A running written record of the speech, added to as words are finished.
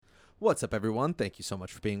What's up, everyone? Thank you so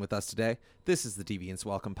much for being with us today. This is the Deviants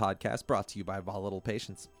Welcome podcast brought to you by Volatile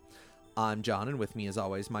Patience. I'm John, and with me, as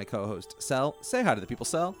always, my co-host, Sel. Say hi to the people,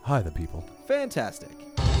 Sel. Hi, the people. Fantastic.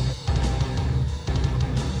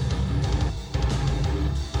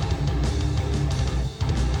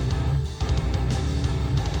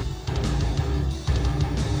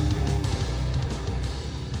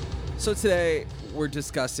 So today, we're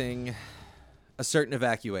discussing a certain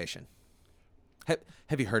evacuation.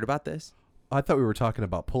 Have you heard about this? I thought we were talking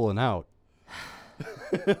about pulling out.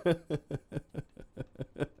 We're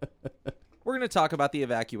going to talk about the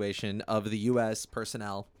evacuation of the U.S.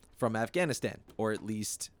 personnel from Afghanistan, or at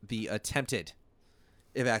least the attempted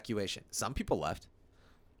evacuation. Some people left.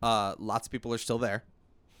 Lots of people are still there.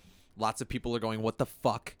 Lots of people are going, what the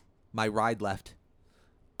fuck? My ride left.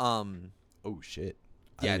 Oh, shit.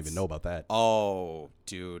 I didn't even know about that. Oh,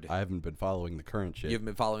 dude. I haven't been following the current shit. You haven't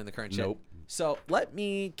been following the current shit? Nope. So let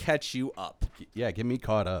me catch you up. Yeah, get me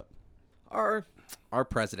caught up. Our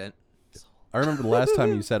president. I remember the last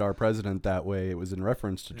time you said our president that way, it was in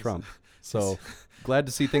reference to Trump. So glad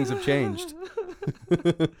to see things have changed.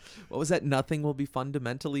 What was that? Nothing will be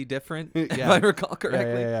fundamentally different, if Yeah. I recall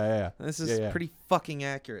correctly. Yeah. This is pretty fucking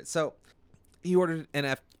accurate. So he ordered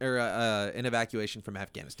an evacuation from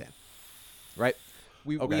Afghanistan, right?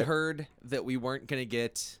 We heard that we weren't going to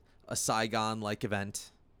get a Saigon-like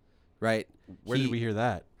event, right? Where did we hear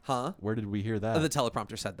that? Huh? Where did we hear that? The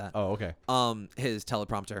teleprompter said that. Oh, okay. His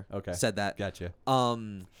teleprompter said that. Gotcha.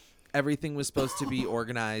 Everything was supposed to be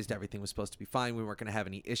organized. Everything was supposed to be fine. We weren't going to have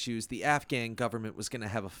any issues. The Afghan government was going to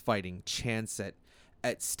have a fighting chance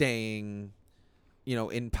at staying,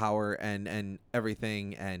 in power and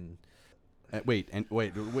everything. And Wait.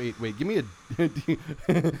 Give me a.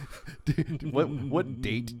 What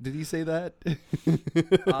date did he say that?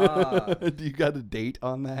 Do you got a date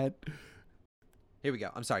on that? Here we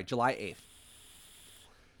go. I'm sorry. July 8th.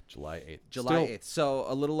 July 8th. July 8th. So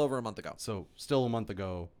a little over a month ago. So still a month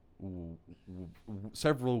ago.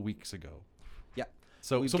 Several weeks ago. Yeah.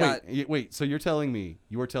 So wait. So you were telling me.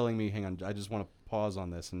 Hang on. I just want to pause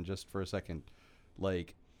on this and just for a second,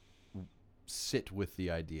 sit with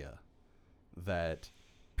the idea that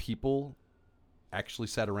people actually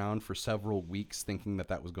sat around for several weeks thinking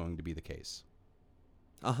that was going to be the case.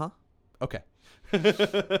 Uh-huh. Okay.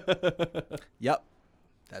 Yep.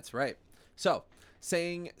 That's right. So,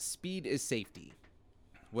 saying speed is safety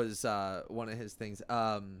was one of his things.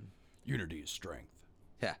 Unity is strength.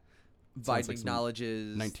 Yeah. Sounds Biden like some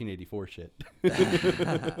acknowledges 1984 shit.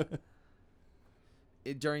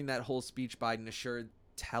 During that whole speech, Biden assured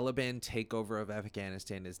Taliban takeover of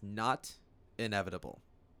Afghanistan is not inevitable.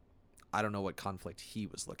 I don't know what conflict he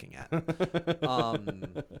was looking at.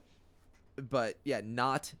 But yeah,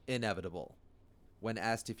 not inevitable. When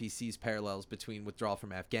asked if he sees parallels between withdrawal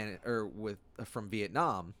from from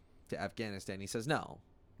Vietnam to Afghanistan, he says no,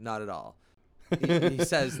 not at all. He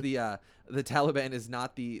says the Taliban is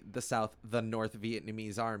not the North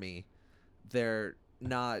Vietnamese army. They're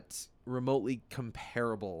not remotely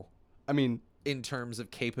comparable. I mean, in terms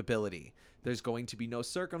of capability. There's going to be no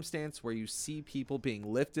circumstance where you see people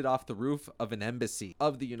being lifted off the roof of an embassy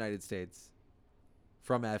of the United States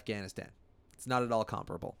from Afghanistan. It's not at all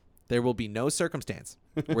comparable. There will be no circumstance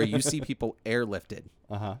where you see people airlifted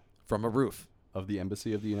from a roof of the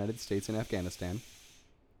embassy of the United States in Afghanistan.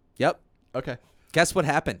 Yep. Okay. Guess what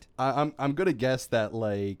happened? I'm gonna guess that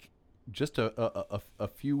just a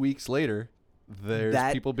few weeks later,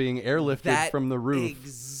 there's people being airlifted from the roof.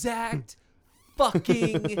 Exact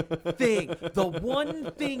fucking thing. The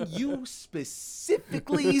one thing you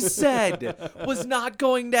specifically said was not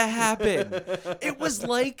going to happen. It was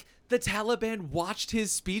like the Taliban watched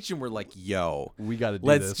his speech and were like, yo, we got to do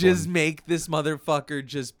let's this just one. make this motherfucker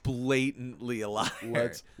just blatantly a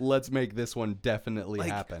liar. Let's make this one definitely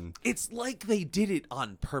happen. It's like they did it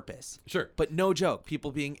on purpose. Sure. But no joke,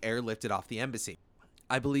 people being airlifted off the embassy.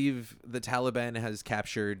 I believe the Taliban has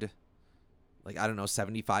captured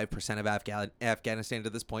 75% of Afghanistan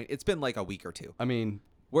to this point. It's been like a week or two. I mean,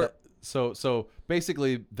 so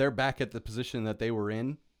basically they're back at the position that they were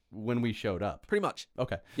in when we showed up. Pretty much.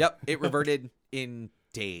 Okay. Yep. It reverted in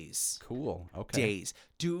days. Cool. Okay. Days.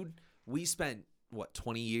 Dude, we spent,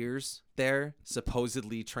 20 years there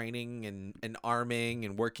supposedly training and arming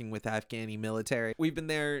and working with Afghani military. We've been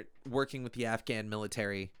there working with the Afghan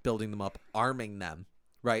military, building them up, arming them,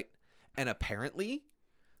 right? And apparently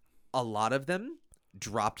a lot of them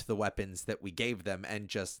dropped the weapons that we gave them and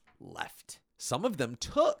just left. Some of them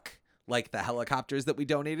took the helicopters that we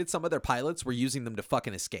donated. Some of their pilots were using them to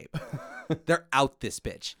fucking escape. They're out this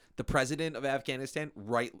bitch. The president of Afghanistan,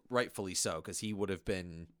 rightfully so, because he would have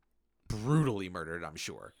been brutally murdered, I'm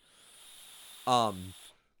sure. And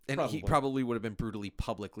he Probably. probably would have been brutally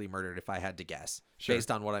publicly murdered if I had to guess, Sure.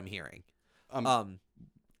 based on what I'm hearing.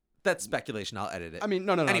 That's speculation. I'll edit it. I mean,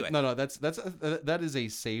 no. Anyway. No. That is a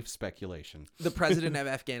safe speculation. The president of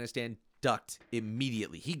Afghanistan ducked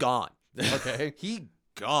immediately. He gone. Okay. He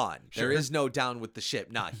gone. Sure. There is no down with the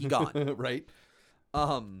ship. Nah, he gone. Right.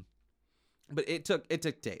 But it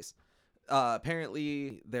took days.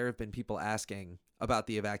 Apparently, there have been people asking about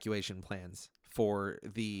the evacuation plans for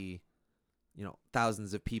the,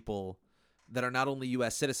 thousands of people that are not only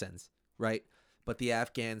U.S. citizens, right, but the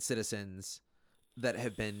Afghan citizens that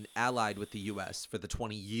have been allied with the U.S. for the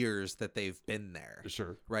 20 years that they've been there,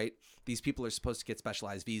 Sure. right? These people are supposed to get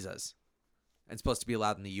specialized visas and supposed to be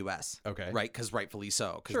allowed in the U.S. Okay. Right? Because rightfully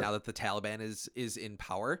so. Because Sure. now that the Taliban is in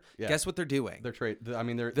power, Yeah. guess what they're doing?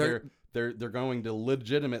 They're going to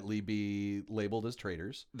legitimately be labeled as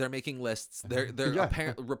traitors. They're making lists. They're Yeah.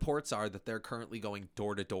 apparent reports are that they're currently going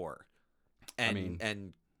door to door,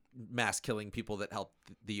 and mass killing people that help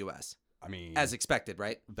the U.S. I mean, as expected,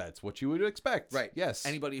 right? that's what you would expect. Right. Yes.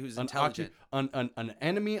 Anybody who's An intelligent. an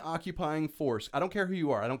enemy occupying force. I don't care who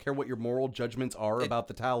you are. I don't care what your moral judgments are about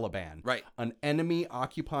the Taliban. Right. An enemy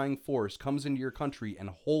occupying force comes into your country and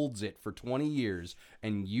holds it for 20 years,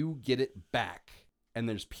 and you get it back. And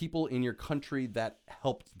there's people in your country that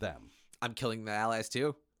helped them. I'm killing the allies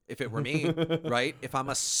too. If it were me, right? If I'm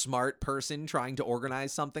a smart person trying to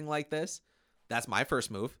organize something like this, that's my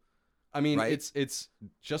first move. I mean, Right? it's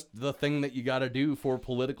just the thing that you got to do for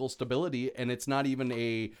political stability, and it's not even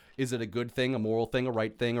is it a good thing, a moral thing, a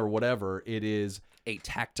right thing, or whatever. It is A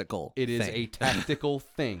tactical. a thing. tactical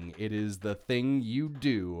thing. It is the thing you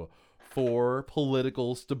do for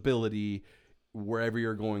political stability wherever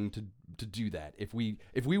you're going to do that. If we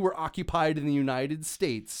were occupied in the United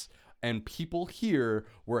States and people here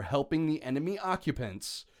were helping the enemy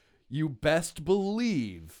occupants, you best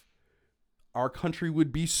believe our country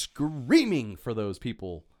would be screaming for those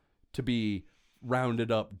people to be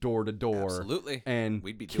rounded up door to door. Absolutely. And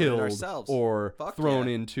We'd be doing it killed ourselves. or Fuck thrown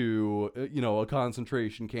yeah. into a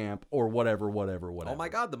concentration camp or whatever. Oh my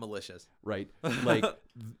God, the militias. Right? Like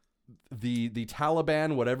the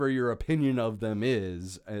Taliban, whatever your opinion of them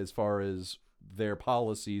is, as far as their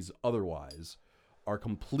policies otherwise, are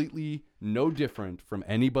completely no different from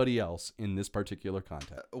anybody else in this particular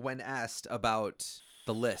context. When asked about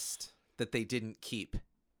the list that they didn't keep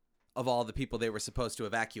of all the people they were supposed to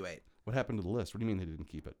evacuate, What happened to the list? What do you mean they didn't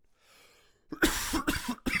keep it?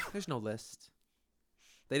 there's no list.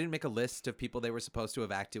 They didn't make a list of people they were supposed to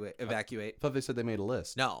evacuate. I thought they said they made a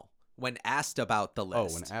list. No. When asked about the Oh,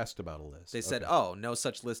 list, when asked about a list. they said, Okay. oh, no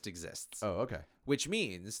such list exists. Oh, okay. Which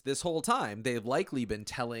means this whole time they've likely been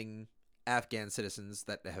telling Afghan citizens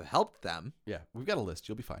that have helped them, Yeah, we've got a list.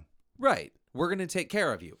 You'll be fine. right, we're going to take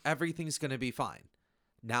care of you. Everything's going to be fine.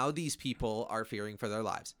 Now these people are fearing for their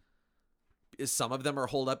lives. Some of them are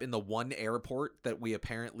holed up in the one airport that we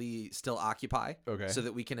apparently still occupy, Okay. so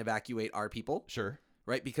that we can evacuate our people, Sure.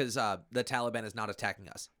 right? Because the Taliban is not attacking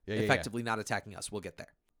us. Yeah, yeah, Effectively not attacking us. We'll get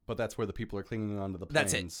there. But that's where the people are clinging onto the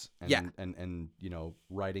That's planes. it. And, Yeah. And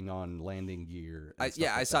riding on landing gear. And stuff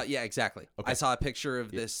I like saw. that. Yeah, exactly. Okay. I saw a picture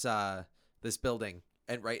of this building,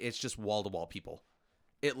 and right, it's just wall to wall people.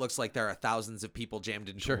 It looks like there are thousands of people jammed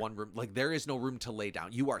into Sure. one room. Like there is no room to lay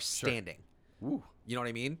down. You are standing. Woo. You know what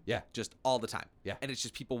I mean? Yeah. Just all the time. Yeah. And it's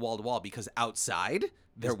just people wall to wall because outside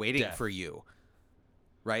they're It's waiting death. for you.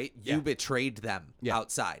 Right? Yeah. You betrayed them Yeah.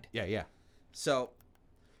 outside. Yeah, yeah. So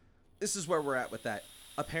this is where we're at with that.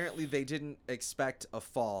 Apparently they didn't expect a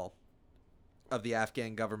fall of the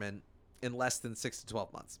Afghan government in less than 6 to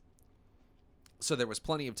 12 months. So there was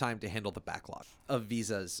plenty of time to handle the backlog of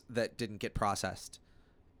visas that didn't get processed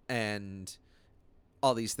and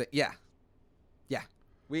all these things. Yeah. Yeah.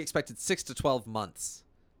 We expected 6 to 12 months.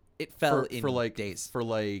 It fell in days. For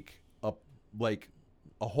like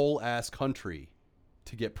a whole ass country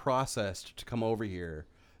to get processed to come over here.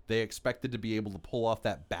 They expected to be able to pull off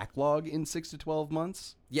that backlog in 6 to 12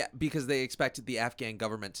 months. Yeah, because they expected the Afghan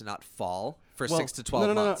government to not fall for Well, 6 to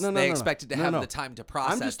 12 months. They expected to have the time to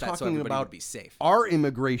process I'm just that so talking everybody about would be safe. our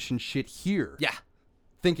immigration shit here. Yeah.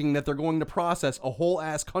 Thinking that they're going to process a whole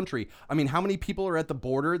ass country. I mean, how many people are at the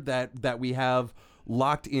border that we have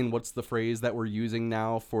locked in? What's the phrase that we're using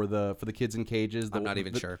now for the kids in cages? I'm not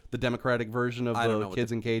even sure. The Democratic version of I don't the know what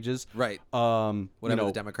kids in cages. Right. Whatever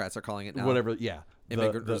the Democrats are calling it now. Whatever, yeah.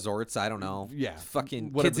 Immigrant resorts, I don't know. Yeah.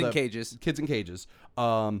 Fucking Whatever kids in the- cages. Kids in cages.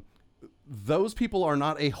 Those people are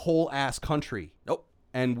not a whole ass country. Nope.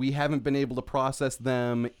 And we haven't been able to process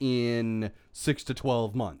them in 6 to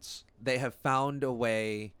 12 months. They have found a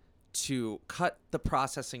way to cut the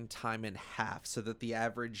processing time in half so that the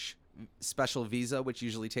average special visa, which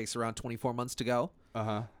usually takes around 24 months to go,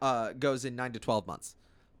 Uh-huh. goes in 9 to 12 months.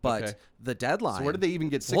 But Okay. the deadline. So where did they even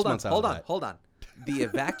get 6 months out of that? Hold on. The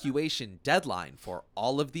evacuation deadline for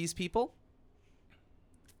all of these people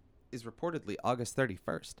is reportedly August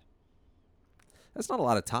 31st. That's not a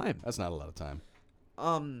lot of time. That's not a lot of time.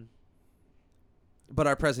 But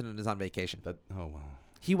our president is on vacation. Oh, wow.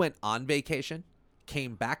 He went on vacation,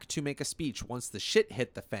 came back to make a speech once the shit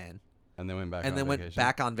hit the fan, And then went back and on then vacation. went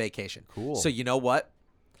back on vacation. Cool. So you know what?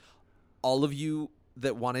 All of you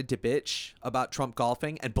that wanted to bitch about Trump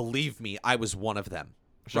golfing, and believe me, I was one of them,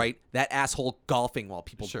 Sure. right? That asshole golfing while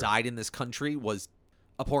people Sure. died in this country was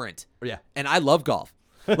abhorrent. Yeah. And I love golf.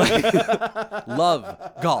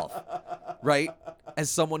 Love golf, right? As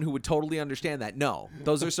someone who would totally understand that. No,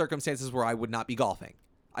 those are circumstances where I would not be golfing.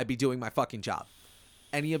 I'd be doing my fucking job.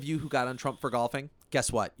 Any of you who got on Trump for golfing,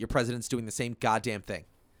 guess what? Your president's doing the same goddamn thing.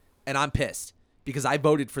 And I'm pissed because I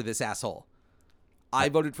voted for this asshole. I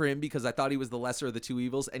voted for him because I thought he was the lesser of the two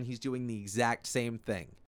evils, and he's doing the exact same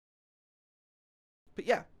thing. But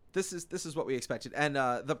yeah, this is what we expected. And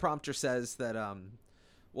the prompter says that,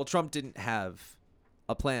 well, Trump didn't have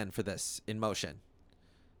a plan for this in motion.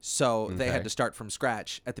 So they had Okay. to start from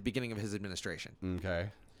scratch at the beginning of his administration. Okay.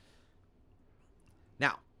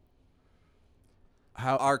 Now,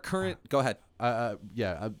 How our current... Go ahead.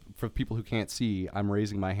 for people who can't see, I'm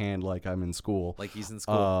raising my hand like I'm in school. Like he's in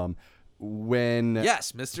school. When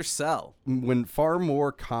Yes, Mr. Sell. when far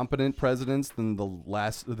more competent presidents than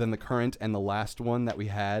the current and the last one that we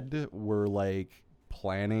had were like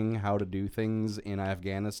planning how to do things in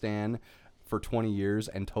Afghanistan for 20 years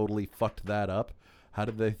and totally fucked that up. How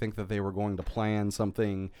did they think that they were going to plan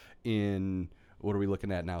something in, what are we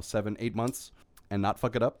looking at now, 7-8 months and not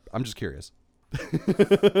fuck it up? I'm just curious.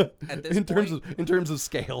 At this in terms of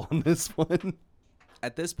scale on this one.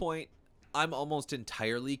 At this point, I'm almost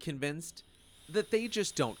entirely convinced that they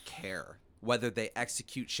just don't care whether they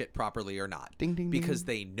execute shit properly or not. Ding, ding, because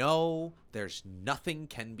ding. they know there's nothing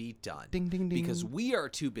can be done. Ding, ding, ding. Because we are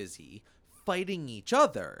too busy fighting each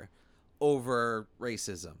other over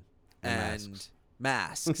racism and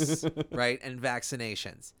masks, right? And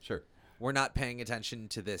vaccinations. Sure. We're not paying attention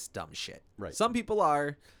to this dumb shit. Right. Some people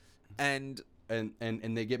are, and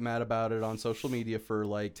And they get mad about it on social media for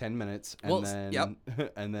like 10 minutes and Well, then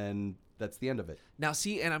yep. and then that's the end of it. now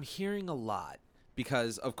see, and I'm hearing a lot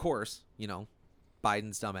because, of course, you know,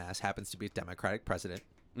 Biden's dumbass happens to be a Democratic president.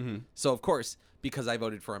 Mm-hmm. So, of course, because I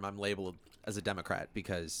voted for him, I'm labeled as a Democrat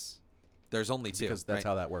because there's only two. Because that's right?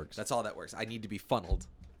 how that works. That's all that works. I need to be funneled,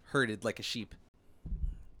 herded like a sheep.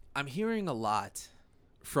 I'm hearing a lot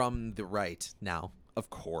from the right now, of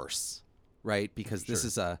course, right? Because this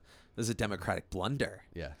Sure. is a Democratic blunder.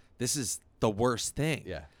 Yeah. This is the worst thing.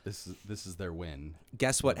 Yeah. This is their win.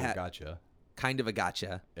 Guess what? Gotcha. Kind of a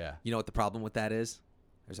gotcha. Yeah. You know what the problem with that is?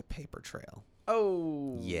 There's a paper trail.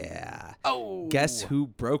 Oh. Yeah. Oh. Guess who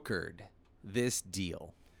brokered this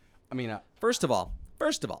deal? I mean, First of all,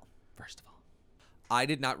 I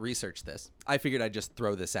did not research this. I figured I'd just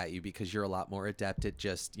throw this at you because you're a lot more adept at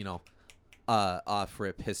just, you know,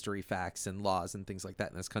 off-rip history facts and laws and things like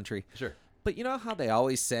that in this country. sure. But you know how they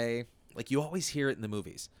always say, like you always hear it in the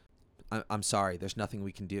movies, I'm sorry, there's nothing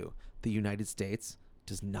we can do. The United States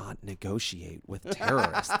does not negotiate with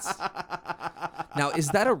terrorists. Now, is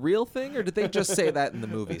that a real thing, or did they just say that in the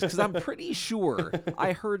movies? Because I'm pretty sure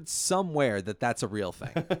I heard somewhere that that's a real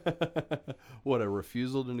thing. What, a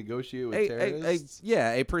refusal to negotiate with terrorists?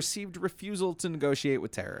 A perceived refusal to negotiate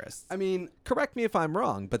with terrorists. I mean, Correct me if I'm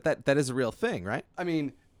wrong, but that is a real thing, right? I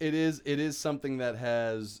mean, it is something that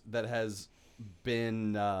has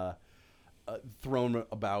been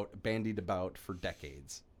bandied about for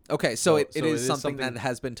decades. Okay, so it so is something that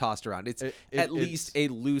has been tossed around. It's at least a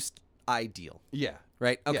loose ideal, Yeah.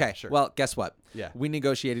 right? Yeah, Okay, sure. well, guess what? Yeah. We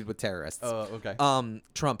negotiated with terrorists. Oh, okay.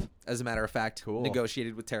 Trump, as a matter of fact, Cool.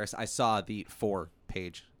 negotiated with terrorists. I saw the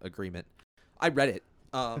 4-page agreement. I read it.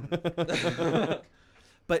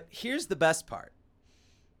 But here's the best part,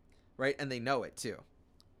 right? And they know it too.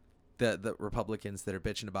 The Republicans that are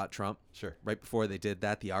bitching about Trump, Sure. right before they did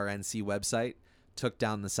that, the RNC website took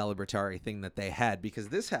down the celebratory thing that they had because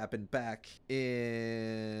this happened back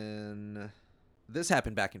in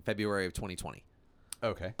February of 2020.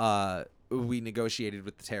 Okay. We negotiated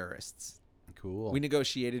with the terrorists. Cool. We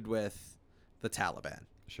negotiated with the Taliban.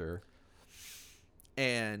 Sure.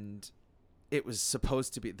 And it was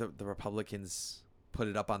supposed to be the Republicans put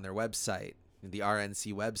it up on their website, the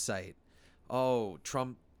RNC website. Oh,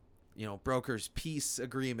 Trump, you know, brokers peace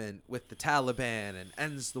agreement with the Taliban and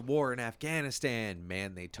ends the war in Afghanistan.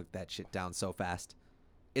 Man, they took that shit down so fast.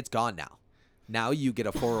 It's gone now. Now you get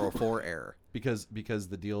a 404 error. Because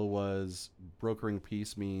the deal was brokering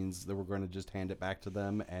peace means that we're going to just hand it back to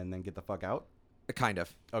them and then get the fuck out. Kind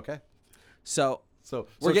of. Okay. So Trump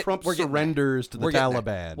we're getting surrenders to the We're getting there.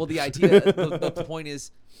 Taliban. Well, the idea, the point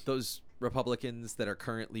is, those Republicans that are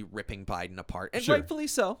currently ripping Biden apart, and Sure. rightfully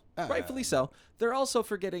so, they're also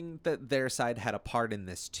forgetting that their side had a part in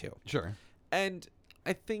this too. Sure. And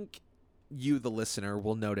I think you, the listener,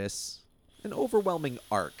 will notice an overwhelming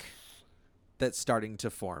arc that's starting to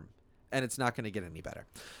form, and it's not going to get any better.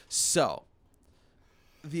 So,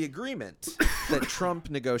 the agreement that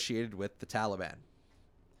Trump negotiated with the Taliban,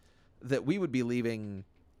 that we would be leaving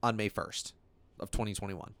on May 1st of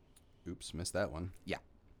 2021. Oops, missed that one. Yeah.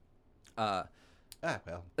 Well.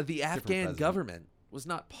 The Afghan president. government was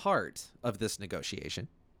not part of this negotiation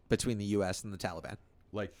between the U.S. and the Taliban.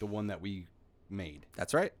 Like the one that we made.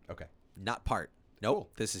 That's right. Okay. Not part. Nope. Cool.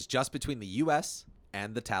 This is just between the U.S.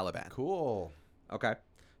 and the Taliban. Cool. Okay.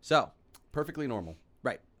 So, Perfectly normal.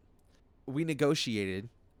 right. We negotiated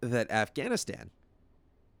that Afghanistan,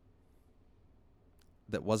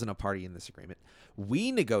 that wasn't a party in this agreement,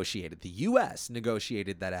 the U.S.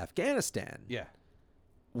 negotiated that Afghanistan Yeah.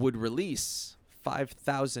 would release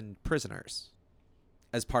 5,000 prisoners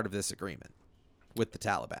as part of this agreement with the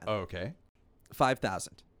Taliban. Okay.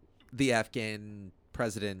 5,000. The Afghan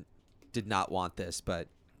president did not want this, but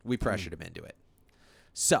we pressured him into it.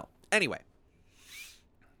 So, anyway,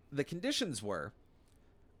 the conditions were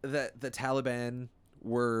that the Taliban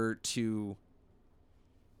were to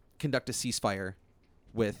conduct a ceasefire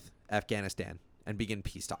with Afghanistan and begin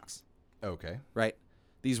peace talks, Okay. right?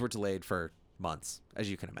 These were delayed for months, as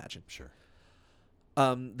you can imagine. Sure.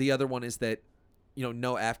 The other one is that,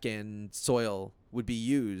 no Afghan soil would be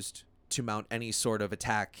used to mount any sort of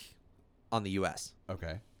attack on the U.S.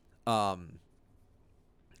 Okay. And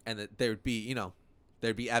that there'd be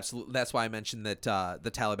absolute. That's why I mentioned that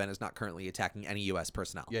the Taliban is not currently attacking any U.S.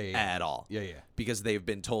 personnel at all. Yeah. Because they've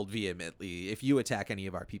been told vehemently, if you attack any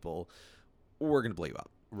of our people, we're going to blow you up.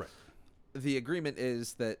 Right. The agreement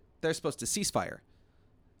is that they're supposed to ceasefire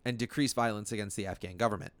and decrease violence against the Afghan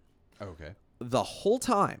government. Okay. The whole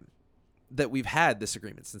time that we've had this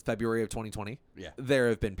agreement, since February of 2020, Yeah. there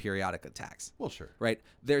have been periodic attacks. Well, sure. Right?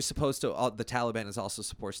 They're supposed to. The Taliban is also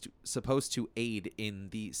supposed to aid in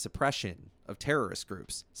the suppression of terrorist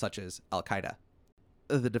groups such as Al Qaeda.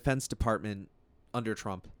 The Defense Department under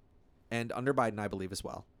Trump and under Biden, I believe as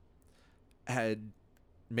well, had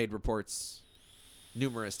made reports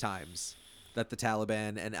numerous times that the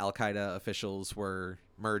Taliban and Al Qaeda officials were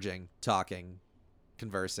merging, talking,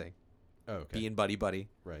 conversing, Okay. being buddy,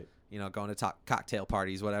 Right. going to cocktail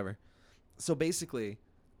parties, whatever. So basically,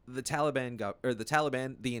 the Taliban,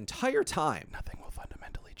 the entire time. Nothing will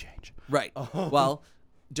fundamentally change. Right. Well,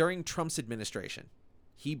 during Trump's administration,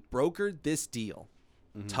 he brokered this deal.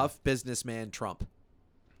 Tough businessman Trump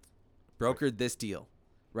brokered this deal,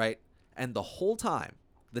 right? And the whole time,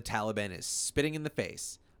 the Taliban is spitting in the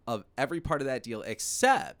face of every part of that deal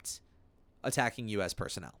except attacking U.S.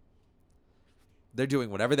 personnel. They're doing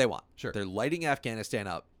whatever they want. Sure. They're lighting Afghanistan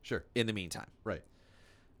up Sure. in the meantime. Right.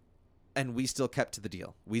 And we still kept to the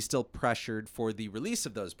deal. We still pressured for the release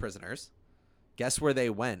of those prisoners. Guess where they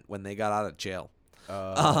went when they got out of jail?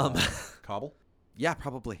 Kabul? Yeah,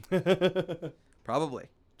 probably. Probably.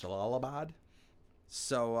 Jalalabad?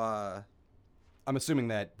 So, I'm assuming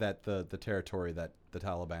that the territory that the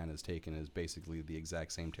Taliban has taken is basically the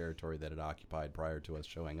exact same territory that it occupied prior to us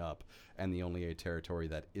showing up, and the only territory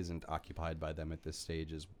that isn't occupied by them at this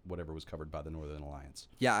stage is whatever was covered by the Northern Alliance.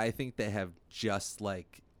 yeah, I think they have just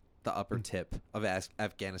like the upper tip of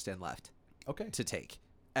Afghanistan left Okay. to take.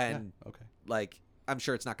 And Yeah, okay. like, I'm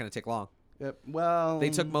sure it's not going to take long. Well, They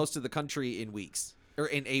took most of the country in weeks, or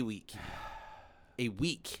in a week. A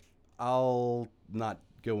week. I'll not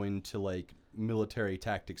go into like military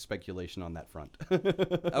tactic speculation on that front.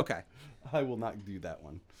 Okay. I will not do that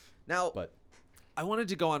one. Now, But I wanted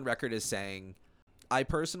to go on record as saying, I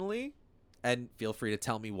personally, and feel free to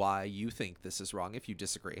tell me why you think this is wrong if you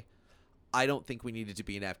disagree, I don't think we needed to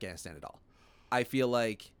be in Afghanistan at all. I feel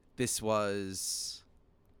like this was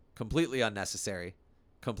completely unnecessary,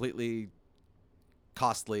 completely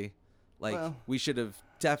costly. Like, Well- we should have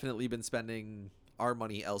definitely been spending our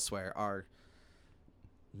money elsewhere, our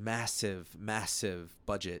massive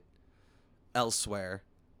budget elsewhere.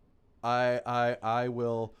 I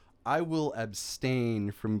will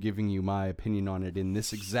abstain from giving you my opinion on it in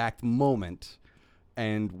this exact moment.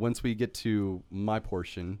 And once we get to my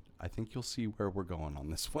portion, I think you'll see where we're going on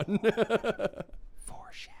this one.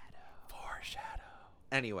 Foreshadow.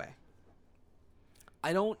 Anyway,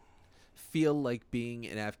 I don't feel like being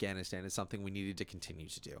in Afghanistan is something we needed to continue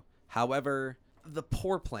to do. However, the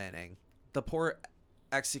poor planning, the poor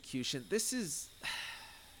execution,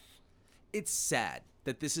 it's sad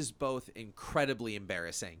that this is both incredibly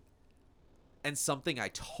embarrassing and something I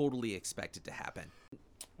totally expected to happen.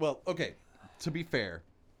 Well, okay. To be fair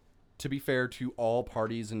to all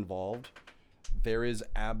parties involved, there is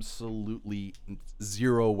absolutely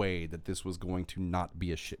zero way that this was going to not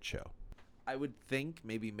be a shit show. I would think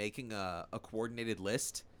maybe making a coordinated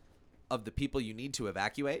list of the people you need to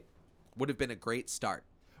evacuate would have been a great start.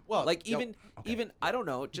 Well, Like even I don't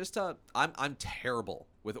know, just I'm terrible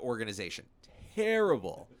with organization.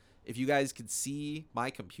 Terrible. If you guys could see my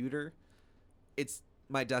computer,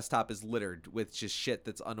 my desktop is littered with just shit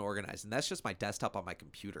that's unorganized, and that's just my desktop on my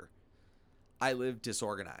computer. I live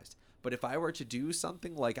disorganized. But if I were to do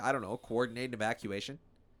something like, I don't know, coordinate an evacuation,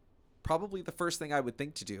 probably the first thing I would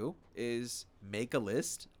think to do is make a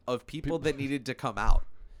list of people that needed to come out.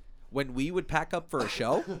 When we would pack up for a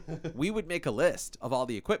show, we would make a list of all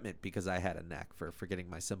the equipment because I had a knack for forgetting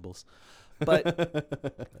my symbols.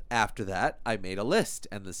 But after that, I made a list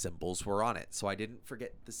and the symbols were on it. So I didn't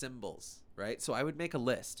forget the symbols, right? So I would make a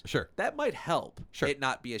list. Sure. That might help Sure. it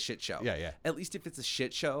not be a shit show. Yeah, yeah. At least if it's a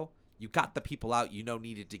shit show, you got the people out you know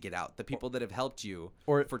needed to get out. The people that have helped you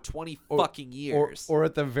or- for 20 fucking years. Or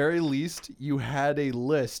at the very least, you had a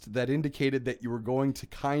list that indicated that you were going to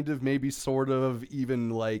kind of maybe sort of even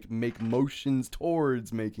like make motions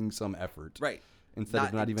towards making some effort. Right. Instead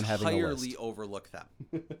of not even having a list. Entirely overlook them.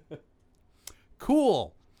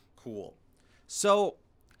 Cool. So,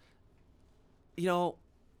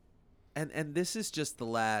 and this is just the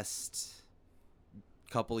last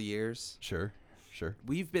couple years. Sure.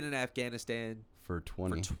 We've been in Afghanistan For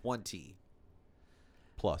 20 for 20.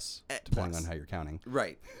 plus, depending plus. on how you're counting.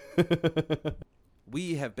 Right.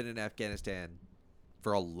 We have been in Afghanistan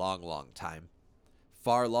for a long, long time.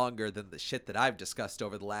 Far longer than the shit that I've discussed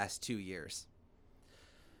over the last 2 years.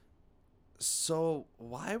 So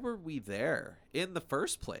why were we there in the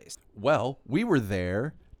first place? Well, we were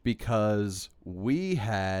there because we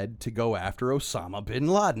had to go after Osama bin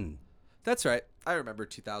Laden. That's right. I remember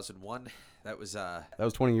 2001. That was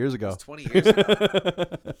 20 years ago. 20 years ago.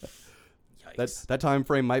 Yikes. That time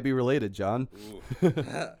frame might be related, John.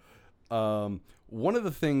 Ooh. One of the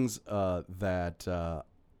things that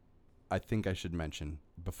I think I should mention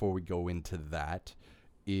before we go into that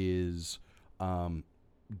is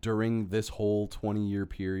during this whole 20-year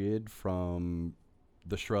period from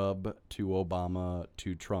the shrub to Obama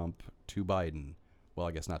to Trump to Biden. Well,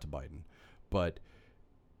 I guess not to Biden. But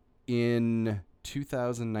in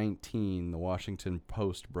 2019, the Washington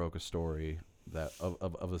Post broke a story that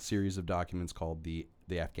of a series of documents called the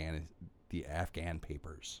Afghan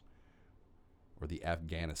Papers, or the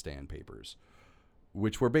Afghanistan Papers,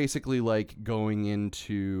 which were basically like going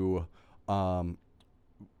into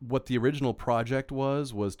what the original project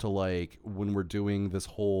was to like, when we're doing this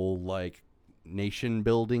whole like nation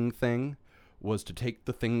building thing, was to take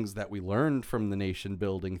the things that we learned from the nation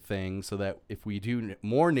building thing so that if we do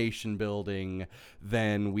more nation building,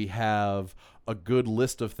 then we have a good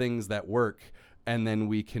list of things that work, and then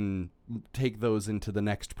we can take those into the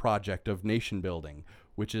next project of nation building,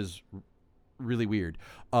 which is really weird.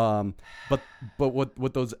 But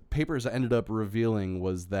what those papers ended up revealing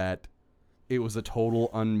was that it was a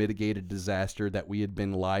total unmitigated disaster that we had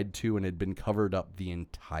been lied to and had been covered up the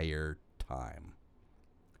entire time.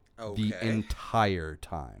 Okay. The entire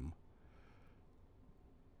time.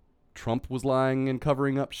 Trump was lying and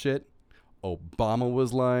covering up shit. Obama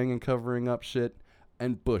was lying and covering up shit.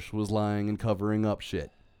 And Bush was lying and covering up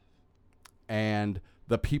shit. And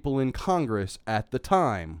the people in Congress at the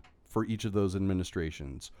time for each of those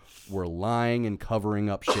administrations were lying and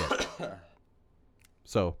covering up shit.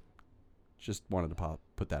 So, just wanted to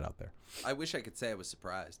put that out there. I wish I could say I was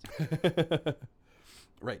surprised.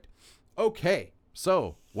 Right. Okay.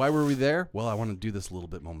 So, why were we there? Well, I want to do this a little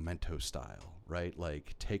bit Memento style, right?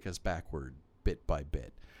 Like, take us backward bit by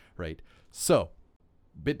bit, right? So,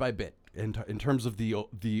 bit by bit, in terms of the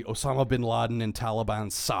Osama bin Laden and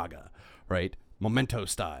Taliban saga, right? Memento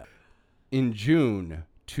style. In June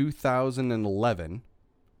 2011,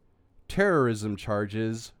 terrorism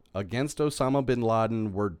charges against Osama bin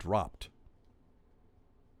Laden were dropped.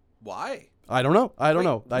 Why? I don't know.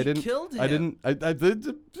 We killed him. I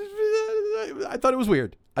thought it was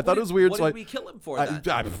weird. I thought it was weird. What So did we kill him for then?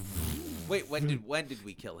 Wait, when did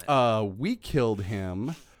we kill him? We killed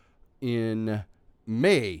him in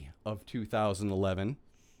May of 2011.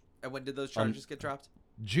 And when did those charges get dropped?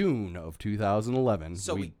 June of 2011.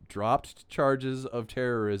 So we dropped charges of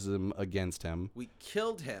terrorism against him. We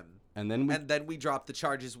killed him. And then we dropped the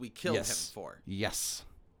charges we killed him for. Yes.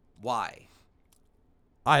 Why?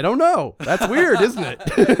 I don't know. That's weird, isn't it?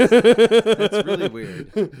 That's really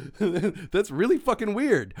weird. That's really fucking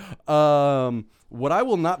weird. What I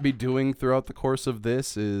will not be doing throughout the course of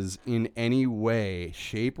this is in any way,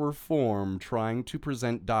 shape, or form trying to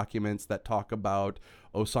present documents that talk about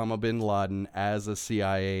Osama bin Laden as a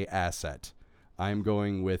CIA asset. I'm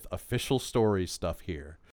going with official story stuff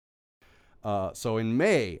here. So in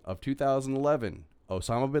May of 2011,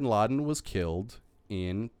 Osama bin Laden was killed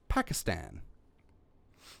in Pakistan.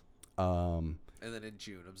 And then in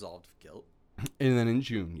June, absolved of guilt. And then in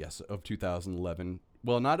June, yes, of 2011,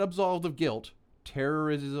 well, not absolved of guilt,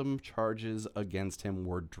 terrorism charges against him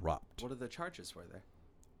were dropped. What are the charges were there?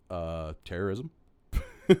 Terrorism.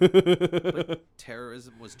 But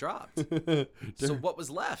terrorism was dropped. So what was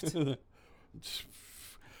left? It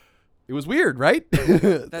was weird, right?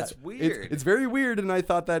 That's weird. It's very weird, and I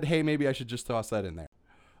thought that, hey, maybe I should just toss that in there.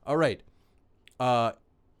 All right.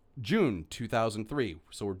 June 2003.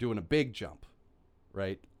 So we're doing a big jump,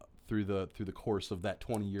 right? Through the course of that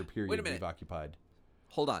 20-year period Wait a minute. we've occupied.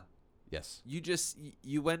 Hold on. Yes.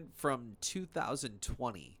 You went from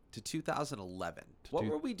 2020 to 2011. What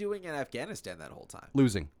were we doing in Afghanistan that whole time?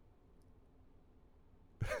 Losing.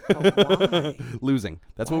 Why? Losing.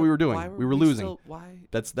 That's what we were doing. Why We were losing. Why?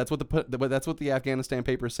 That's what the Afghanistan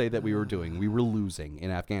papers say that we were doing. We were losing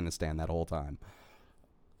in Afghanistan that whole time.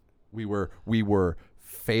 We were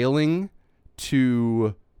failing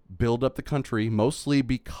to build up the country, mostly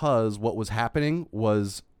because what was happening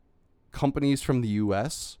was companies from the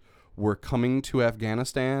U.S. were coming to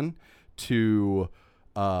Afghanistan to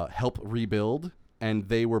help rebuild, and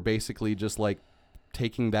they were basically just like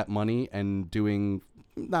taking that money and doing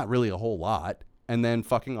not really a whole lot, and then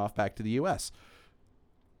fucking off back to the U.S.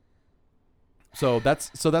 So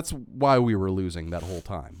that's why we were losing that whole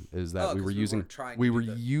time, is that we were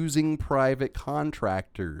using private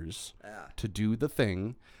contractors to do the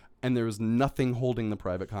thing, and there was nothing holding the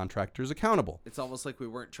private contractors accountable. It's almost like we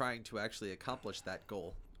weren't trying to actually accomplish that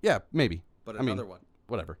goal. Yeah, maybe. But another one.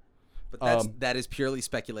 Whatever. But that is purely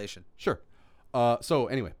speculation. Sure. So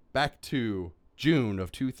anyway, back to June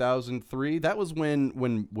of 2003. That was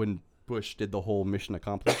when Bush did the whole mission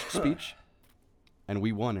accomplished speech, and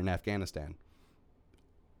we won in Afghanistan.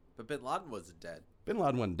 But bin Laden wasn't dead. Bin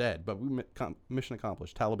Laden wasn't dead, but mission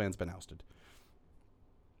accomplished. Taliban's been ousted.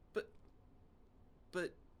 But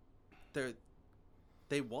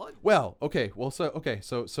they won. Well, okay.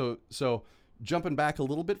 So jumping back a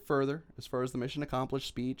little bit further as far as the mission accomplished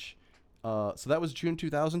speech. So that was June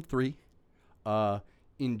 2003.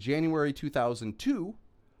 In January 2002,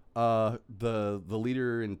 the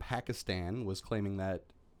leader in Pakistan was claiming that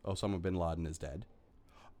Osama bin Laden is dead.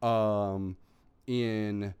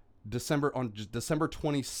 In December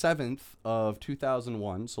 27th of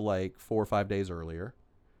 2001, so like 4 or 5 days earlier,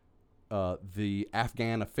 the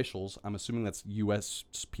Afghan officials, I'm assuming that's U.S.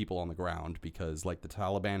 people on the ground, because like the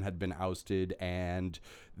Taliban had been ousted and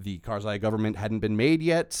the Karzai government hadn't been made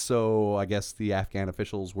yet, so I guess the Afghan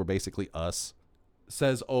officials were basically us,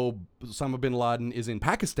 says, Osama bin Laden is in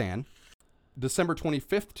Pakistan. December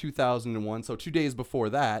 25th, 2001, so 2 days before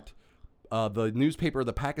that, the newspaper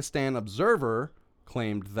The Pakistan Observer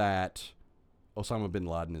claimed that Osama bin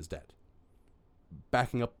Laden is dead.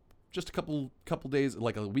 Backing up just a couple days,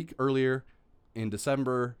 like a week earlier, in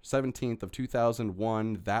December 17th of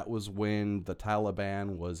 2001, that was when the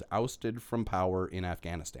Taliban was ousted from power in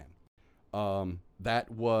Afghanistan. That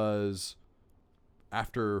was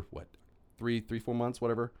after, 3-4 months,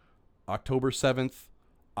 whatever. October 7th,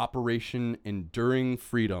 Operation Enduring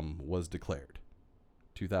Freedom was declared.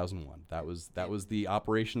 2001. That was the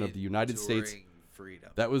operation of the United States.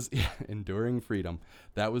 Freedom. That was Enduring Freedom.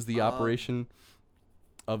 That was the operation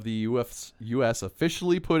of the U.S.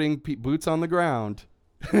 officially putting boots on the ground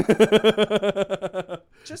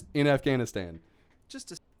just in Afghanistan. Just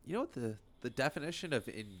to, you know what the definition of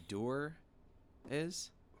endure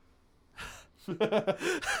is?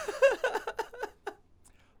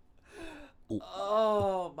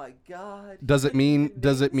 Oh my God! Does it mean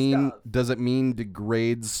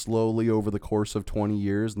degrades slowly over the course of 20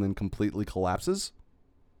 years and then completely collapses?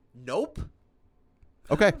 Nope.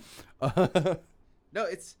 Okay. No,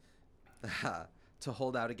 it's to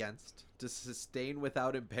hold out against, to sustain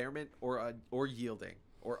without impairment or yielding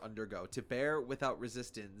or undergo, to bear without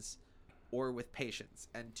resistance or with patience,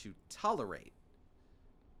 and to tolerate.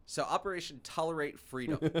 So Operation Tolerate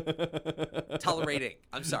Freedom. Tolerating.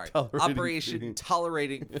 I'm sorry. Operation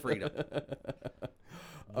Tolerating Freedom.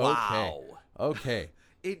 Wow. Okay.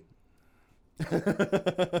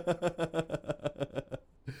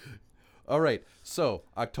 All right. So,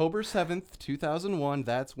 October 7th, 2001,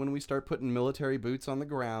 that's when we start putting military boots on the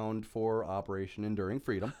ground for Operation Enduring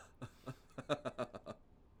Freedom.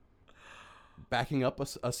 Backing up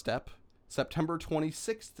a step, September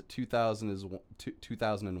 26th,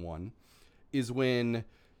 2001 is when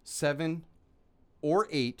 7 or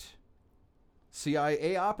 8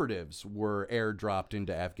 CIA operatives were airdropped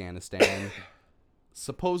into Afghanistan,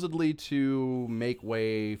 supposedly to make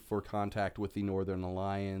way for contact with the Northern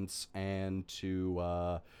Alliance and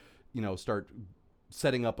to, start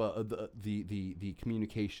setting up the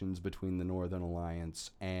communications between the Northern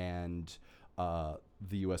Alliance and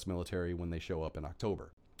the U.S. military when they show up in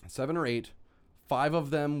October. 7 or 8, 5 of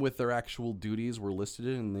them with their actual duties were listed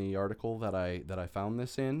in the article that I found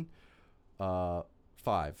this in. 5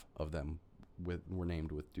 of them were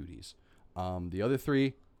named with duties. The other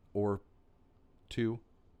 3 or 2,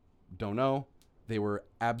 don't know. They were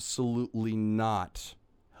absolutely not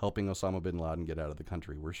helping Osama bin Laden get out of the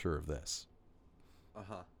country. We're sure of this.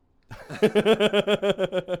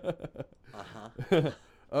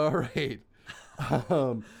 All right.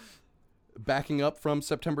 Backing up from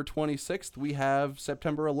September 26th, we have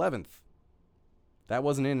September 11th. That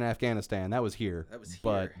wasn't in Afghanistan. That was here. That was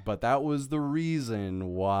here. But that was the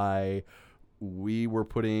reason why we were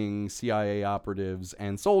putting CIA operatives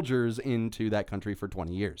and soldiers into that country for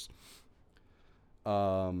 20 years.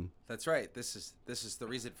 That's right. This is the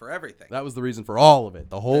reason for everything. That was the reason for all of it.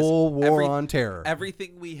 The whole war on terror.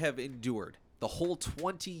 Everything we have endured, the whole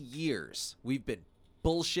 20 years we've been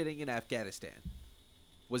bullshitting in Afghanistan,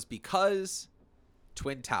 was because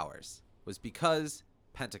Twin Towers, was because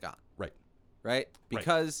Pentagon. Right?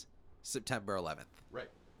 Because September 11th. Right.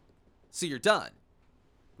 So you're done.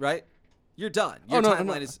 Right? You're done. Your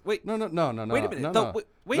timeline is... Wait. No. Wait a minute.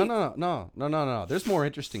 Wait. No. There's more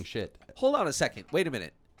interesting shit. Hold on a second. Wait a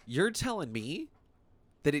minute. You're telling me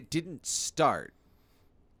that it didn't start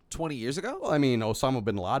 20 years ago? Well, I mean, Osama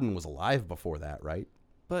bin Laden was alive before that, right?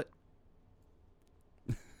 But...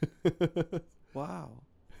 Wow.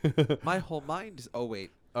 My whole mind is... Oh,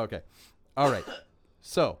 wait. Okay. All right.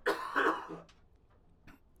 So...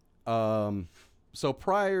 So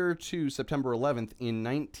prior to September 11th, in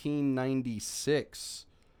 1996...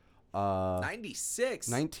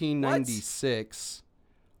 1996,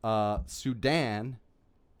 Sudan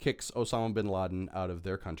kicks Osama bin Laden out of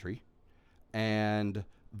their country, and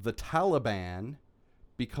the Taliban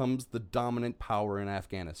becomes the dominant power in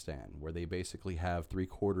Afghanistan, where they basically have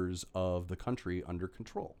 3/4 of the country under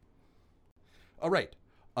control. All right.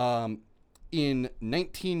 In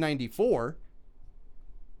 1994...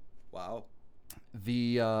 Wow.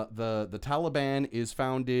 The Taliban is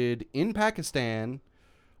founded in Pakistan,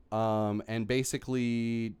 and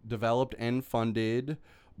basically developed and funded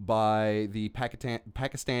by the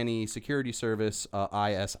Pakistani security service,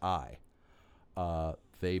 ISI.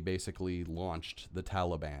 They basically launched the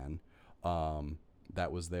Taliban.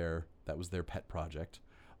 That was their pet project.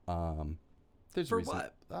 There's For reason.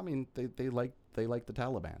 what? I mean, they like the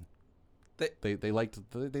Taliban. They liked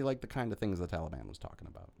the kind of things the Taliban was talking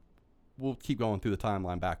about. We'll keep going through the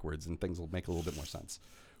timeline backwards, and things will make a little bit more sense.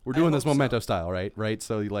 We're doing this Memento style, right?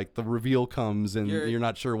 So like the reveal comes, and you're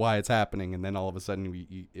not sure why it's happening, and then all of a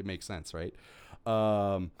sudden it makes sense, right?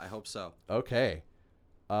 I hope so. Okay.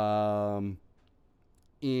 In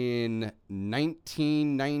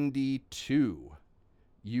 1992,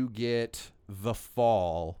 you get the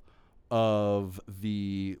fall of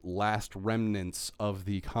the last remnants of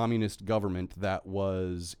the communist government that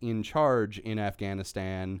was in charge in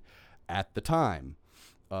Afghanistan at the time,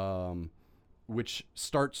 which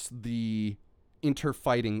starts the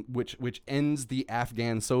interfighting, which ends the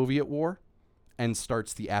Afghan-Soviet War and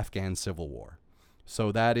starts the Afghan Civil War.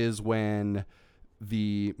 So that is when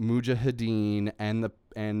the Mujahideen and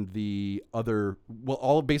the other,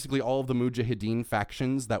 basically all of the Mujahideen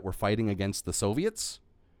factions that were fighting against the Soviets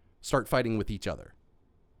start fighting with each other.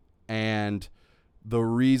 And the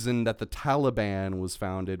reason that the Taliban was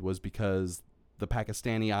founded was because the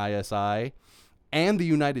Pakistani ISI and the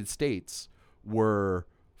United States were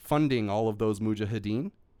funding all of those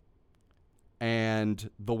Mujahideen. And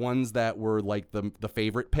the ones that were like the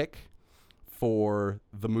favorite pick for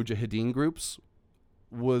the Mujahideen groups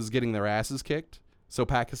was getting their asses kicked. So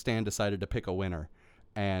Pakistan decided to pick a winner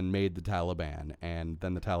and made the Taliban. And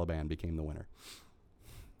then the Taliban became the winner.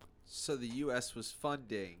 So the U.S. was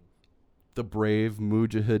funding the brave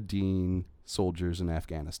Mujahideen soldiers in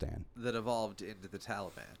Afghanistan that evolved into the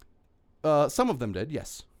Taliban. Some of them did,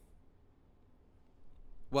 yes.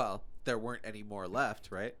 Well, there weren't any more left,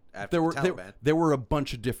 right? After the Taliban. There were a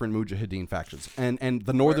bunch of different Mujahideen factions, and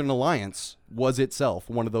the Northern Alliance was itself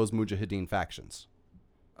one of those Mujahideen factions.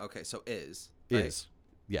 Okay, so is. Right? Is.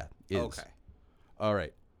 Yeah, is. Okay. All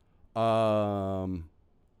right.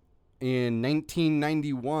 In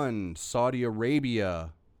 1991, Saudi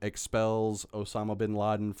Arabia expels Osama bin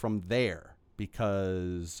Laden from there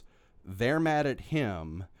because they're mad at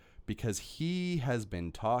him because he has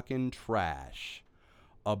been talking trash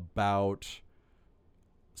about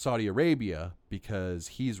Saudi Arabia because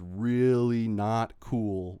he's really not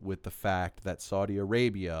cool with the fact that Saudi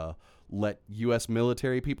Arabia let U.S.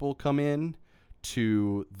 military people come in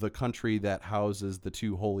to the country that houses the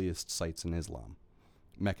two holiest sites in Islam,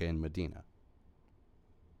 Mecca and Medina.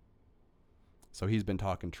 So he's been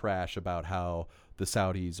talking trash about how the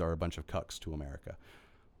Saudis are a bunch of cucks to America.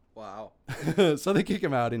 Wow. So they kick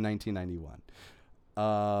him out in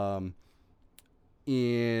 1991.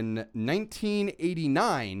 In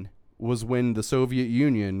 1989 was when the Soviet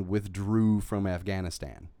Union withdrew from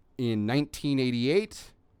Afghanistan. In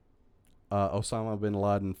 1988, Osama bin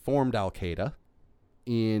Laden formed Al-Qaeda.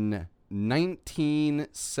 In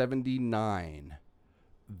 1979,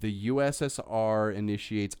 the USSR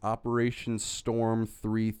initiates Operation Storm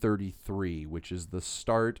 333, which is the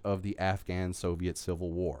start of the Afghan-Soviet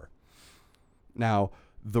Civil War. Now,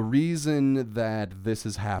 the reason that this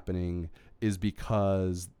is happening is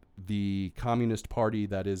because the Communist Party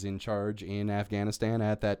that is in charge in Afghanistan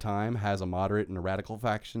at that time has a moderate and a radical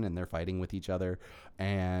faction, and they're fighting with each other.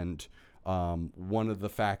 And one of the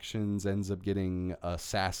factions ends up getting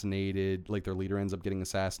assassinated, like their leader ends up getting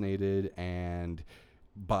assassinated, and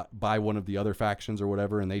by one of the other factions or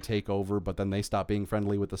whatever, and they take over, but then they stop being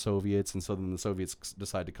friendly with the Soviets, and so then the Soviets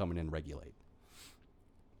decide to come in and regulate.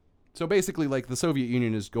 So basically, like, the Soviet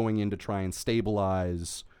Union is going in to try and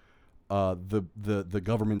stabilize the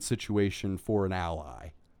government situation for an ally,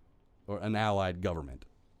 or an allied government,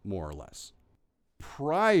 more or less.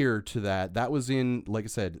 Prior to that, that was in, like I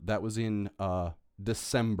said, that was in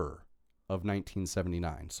December of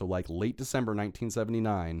 1979. So like late December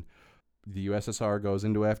 1979, the USSR goes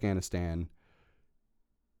into Afghanistan.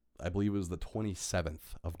 I believe it was the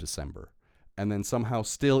 27th of December. And then somehow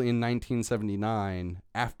still in 1979,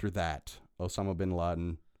 after that, Osama bin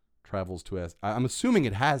Laden travels to, I'm assuming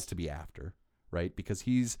it has to be after, right? Because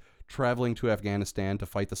he's traveling to Afghanistan to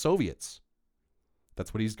fight the Soviets.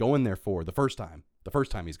 That's what he's going there for the first time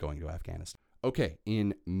he's going to Afghanistan. Okay,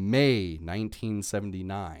 in May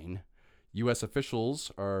 1979, U.S.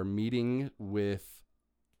 officials are meeting with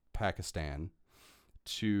Pakistan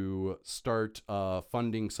to start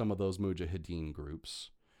funding some of those mujahideen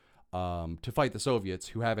groups to fight the Soviets,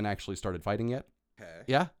 who haven't actually started fighting yet. Okay.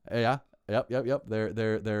 Yep.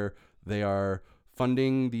 They are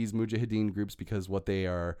funding these mujahideen groups because what they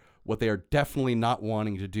are definitely not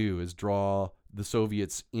wanting to do is draw the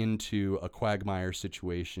Soviets into a quagmire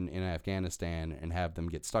situation in Afghanistan and have them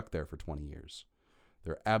get stuck there for 20 years.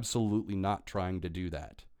 They're absolutely not trying to do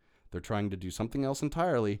that. They're trying to do something else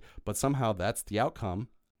entirely, but somehow that's the outcome.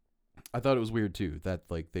 I thought it was weird too that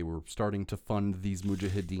like they were starting to fund these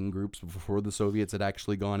mujahideen groups before the Soviets had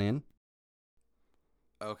actually gone in.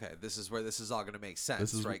 Okay, this is where this is all going to make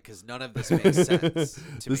sense, right? Because none of this makes sense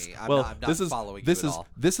to me. I'm not following you at all.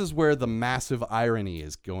 This is where the massive irony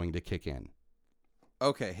is going to kick in.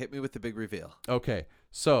 Okay, hit me with the big reveal. Okay,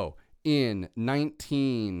 so in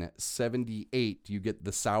 1978, you get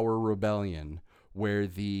the Sour Rebellion, where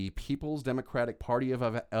the People's Democratic Party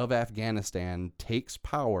of Afghanistan takes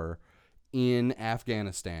power in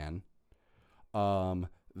Afghanistan.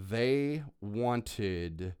 They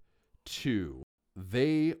wanted to,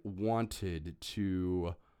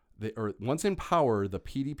 once in power, the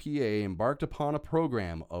PDPA embarked upon a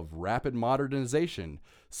program of rapid modernization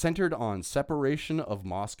centered on separation of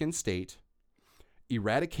mosque and state,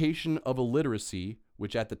 eradication of illiteracy,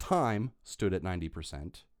 which at the time stood at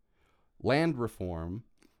 90%, land reform,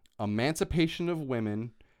 emancipation of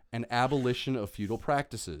women, and abolition of feudal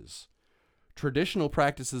practices. Traditional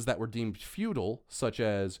practices that were deemed feudal, such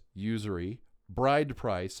as usury, bride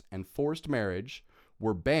price, and forced marriage,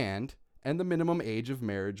 were banned, and the minimum age of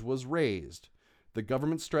marriage was raised. The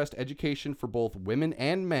government stressed education for both women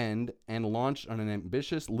and men and launched an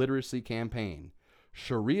ambitious literacy campaign.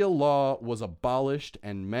 Sharia law was abolished,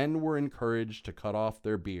 and men were encouraged to cut off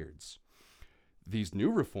their beards. These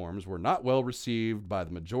new reforms were not well received by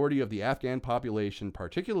the majority of the Afghan population,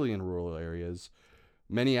 particularly in rural areas.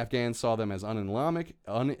 Many Afghans saw them as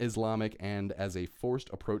un-Islamic and as a forced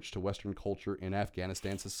approach to Western culture in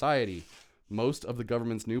Afghanistan society. Most of the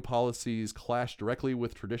government's new policies clash directly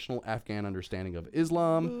with traditional Afghan understanding of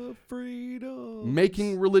Islam,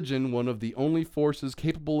 making religion one of the only forces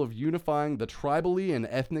capable of unifying the tribally and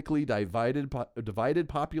ethnically divided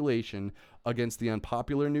population against the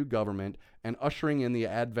unpopular new government and ushering in the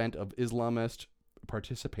advent of Islamist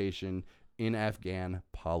participation in Afghan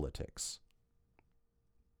politics.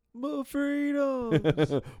 More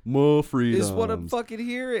freedom More freedom is what I'm fucking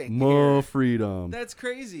hearing. More here. freedom. That's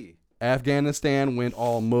crazy. Afghanistan went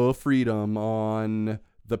all more freedom on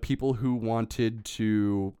the people who wanted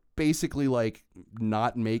to basically like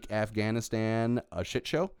not make Afghanistan a shit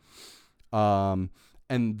show. And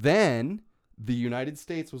then the United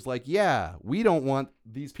States was like, yeah, we don't want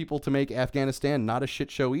these people to make Afghanistan not a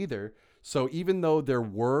shit show either. So even though there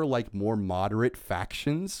were like more moderate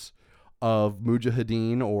factions of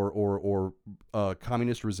Mujahideen or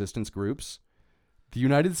communist resistance groups, the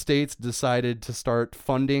United States decided to start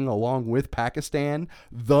funding, along with Pakistan,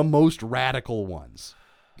 the most radical ones,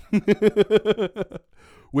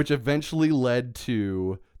 which eventually led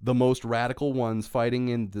to the most radical ones fighting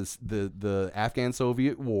in the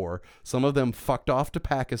Afghan-Soviet War. Some of them fucked off to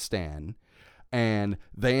Pakistan, and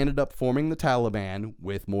they ended up forming the Taliban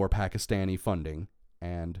with more Pakistani funding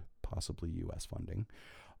and possibly U.S. funding.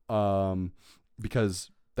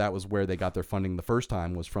 Because that was where they got their funding the first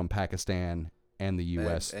time, was from Pakistan and the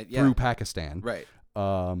U.S. Through Pakistan. Right.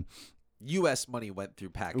 U.S. money went through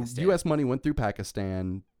Pakistan. U.S. money went through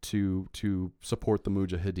Pakistan to support the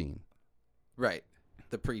Mujahideen. Right.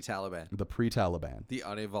 The pre-Taliban. The pre-Taliban. The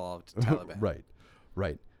unevolved Taliban.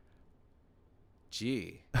 Right.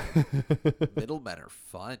 Gee. Middlemen are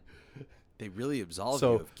fun. They really absolve you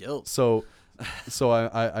of guilt. So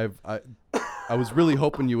I was really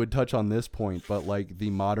hoping you would touch on this point, but like the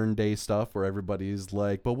modern day stuff where everybody's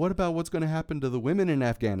like, but what about what's going to happen to the women in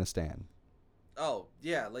Afghanistan? Oh,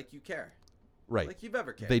 yeah, like you care. Right. Like you've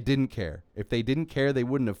ever cared. They didn't care. If they didn't care, they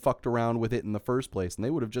wouldn't have fucked around with it in the first place, and they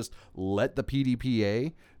would have just let the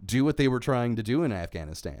PDPA do what they were trying to do in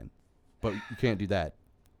Afghanistan. But you can't do that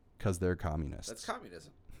because they're communists. That's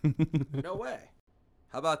communism. No way.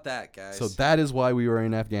 How about that, guys? So that is why we were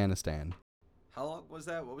in Afghanistan. How long was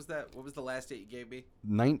that? What was that? What was the last date you gave me?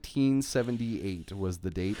 1978 was the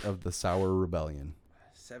date of the Sour Rebellion.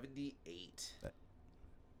 78.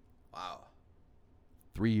 Wow.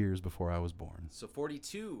 3 years before I was born. So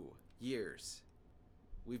 42 years.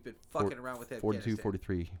 We've been fucking around with Afghanistan. 42,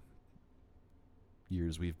 43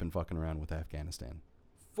 years we've been fucking around with Afghanistan.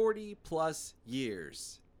 40 plus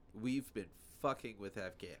years we've been fucking with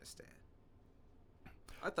Afghanistan.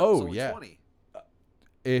 I thought it was only 20.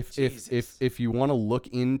 If you want to look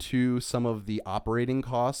into some of the operating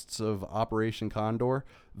costs of Operation Condor,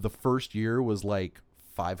 the first year was like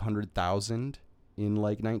 $500,000 in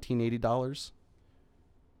like $1980,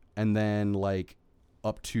 and then like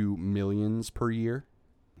up to millions per year.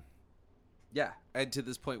 Yeah, and to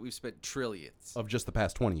this point we've spent trillions of just the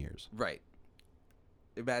past 20 years. Right.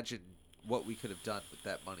 Imagine what we could have done with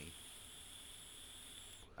that money.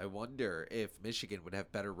 I wonder if Michigan would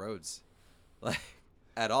have better roads, like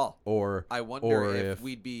at all. Or I wonder if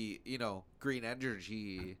we'd be, green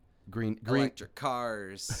energy, green electric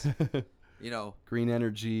cars, green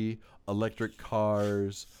energy, electric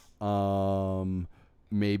cars,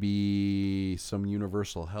 maybe some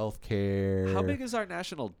universal health care. How big is our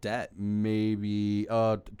national debt? Maybe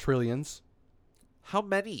trillions. How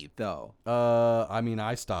many though? I mean,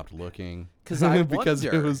 I stopped looking because I because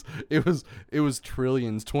it was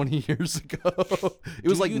trillions 20 years ago. It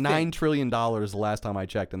was like $9 trillion the last time I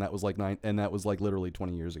checked, and that was like literally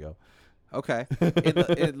 20 years ago. Okay.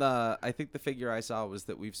 In the I think the figure I saw was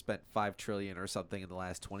that we've spent $5 trillion or something in the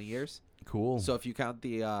last 20 years. Cool. So if you count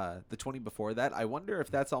the 20 before that, I wonder if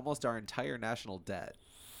that's almost our entire national debt.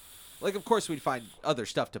 Like, of course, we'd find other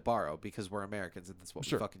stuff to borrow because we're Americans and that's what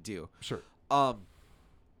we fucking do. Sure.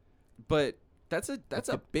 But that's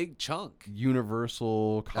a big chunk.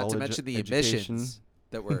 Universal college Not to mention the education. emissions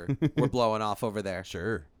that we're blowing off over there.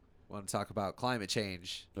 Sure. Want to talk about climate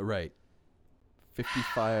change? Right.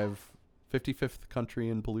 55th country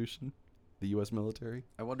in pollution, the U.S. military.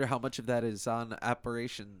 I wonder how much of that is on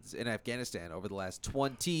operations in Afghanistan over the last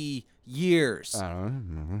 20 years. I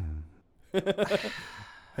don't know.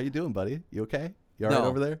 How you doing, buddy? You okay? You all right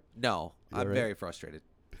over there? No, I'm right? very frustrated.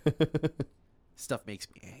 Stuff makes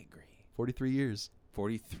me angry. 43 years.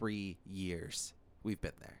 43 years we've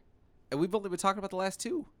been there. And we've only been talking about the last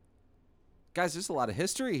 2. Guys, there's a lot of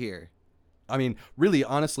history here. I mean, really,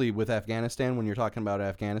 honestly, with Afghanistan, when you're talking about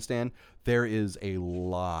Afghanistan, there is a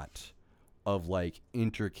lot of like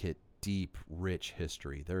intricate, deep, rich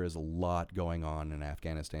history. There is a lot going on in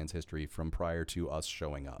Afghanistan's history from prior to us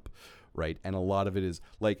showing up. right? And a lot of it is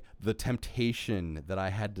like the temptation that I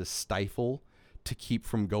had to stifle to keep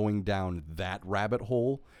from going down that rabbit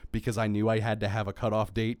hole, because I knew I had to have a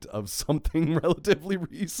cutoff date of something relatively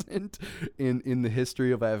recent in the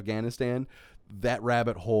history of Afghanistan. That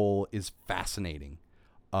rabbit hole is fascinating.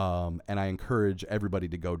 And I encourage everybody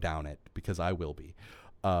to go down it, because I will be.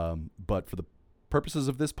 But for the purposes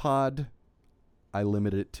of this pod, I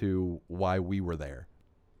limit it to why we were there.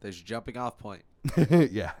 There's your jumping off point.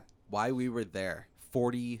 Yeah. Why we were there.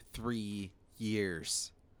 43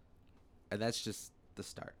 years. And that's just the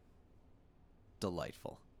start.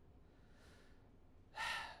 Delightful.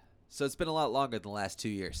 So it's been a lot longer than the last 2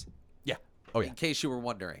 years. Yeah. Oh, yeah. In case you were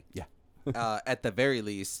wondering. Yeah. At the very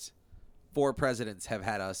least, 4 presidents have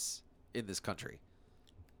had us in this country.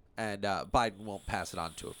 And Biden won't pass it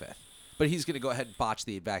on to a 5th. But he's going to go ahead and botch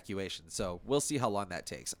the evacuation. So we'll see how long that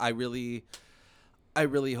takes. I really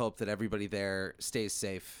hope that everybody there stays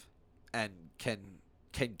safe and can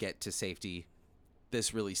get to safety.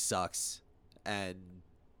 This really sucks. And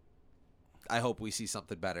I hope we see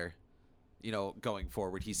something better, going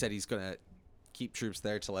forward. He said he's going to keep troops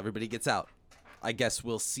there till everybody gets out. I guess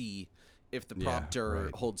we'll see if the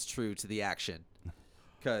prompter holds true to the action.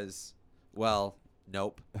 Because, well,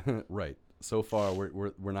 nope. Right. So far,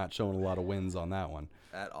 we're not showing a lot of wins on that one.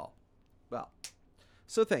 At all. Well,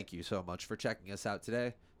 so thank you so much for checking us out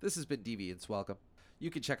today. This has been Deviants Welcome. You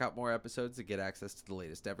can check out more episodes and get access to the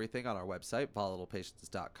latest everything on our website,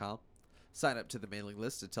 volatilepatience.com. Sign up to the mailing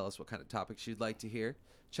list to tell us what kind of topics you'd like to hear.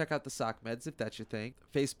 Check out the Sock Meds if that's your thing.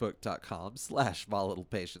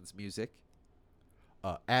 Facebook.com/volatilepatiencemusic.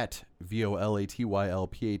 At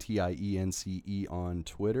VOLATYLPATIENCE on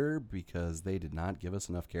Twitter, because they did not give us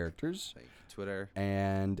enough characters. Thank you, Twitter.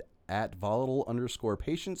 And at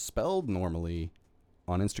volatile_patience, spelled normally,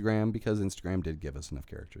 on Instagram, because Instagram did give us enough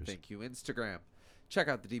characters. Thank you, Instagram. Check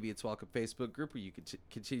out the Deviants Welcome Facebook group where you can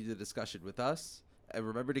continue the discussion with us. And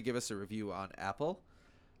remember to give us a review on Apple.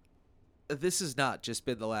 This has not just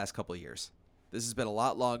been the last couple of years. This has been a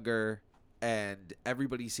lot longer. And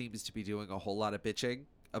everybody seems to be doing a whole lot of bitching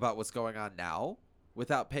about what's going on now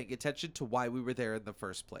without paying attention to why we were there in the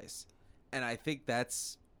first place. And I think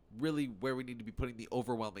that's really where we need to be putting the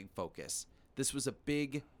overwhelming focus. This was a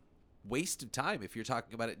big waste of time if you're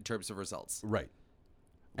talking about it in terms of results. Right.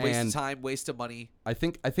 Waste of time, waste of money. I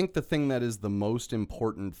think the thing that is the most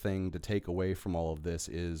important thing to take away from all of this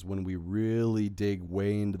is when we really dig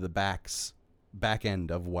way into the back end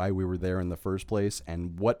of why we were there in the first place,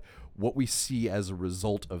 and what we see as a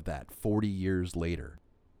result of that 40 years later,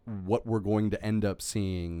 what we're going to end up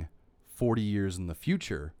seeing 40 years in the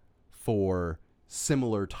future for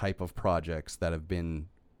similar type of projects that have been,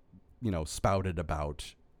 spouted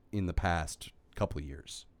about in the past couple of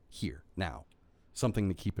years here now. Something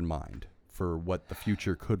to keep in mind for what the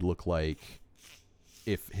future could look like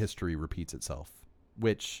if history repeats itself,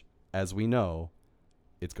 which, as we know,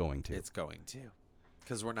 it's going to. It's going to.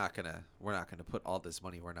 Because we're not gonna put all this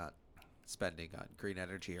money we're not spending on green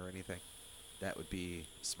energy or anything. That would be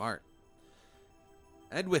smart.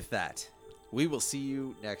 And with that, we will see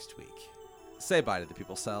you next week. Say bye to the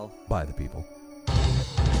people, Sal. Bye, the people.